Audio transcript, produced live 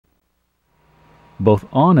Both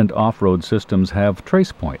on- and off-road systems have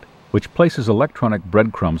TracePoint, which places electronic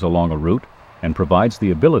breadcrumbs along a route and provides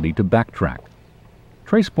the ability to backtrack.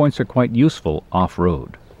 TracePoints are quite useful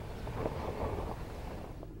off-road.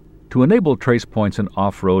 To enable TracePoints in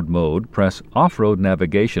off-road mode, press Off-Road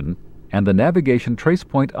Navigation and the Navigation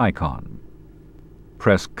TracePoint icon.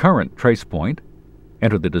 Press Current TracePoint,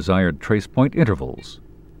 enter the desired TracePoint intervals.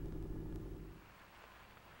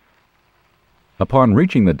 Upon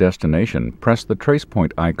reaching the destination, press the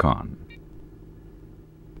TracePoint icon.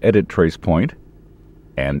 Edit TracePoint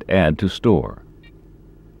and Add to Store.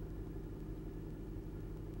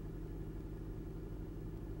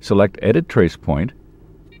 Select Edit TracePoint,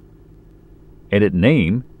 edit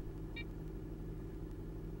name,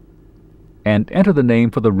 and enter the name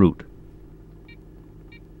for the route.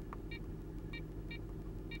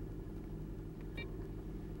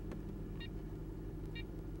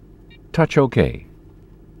 Touch OK.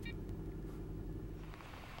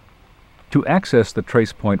 To access the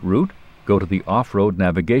TracePoint route, go to the Off-Road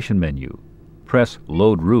Navigation menu, press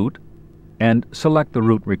Load Route, and select the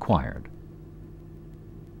route required.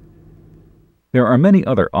 There are many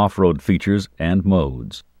other off-road features and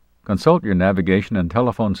modes. Consult your navigation and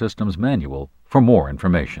telephone systems manual for more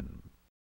information.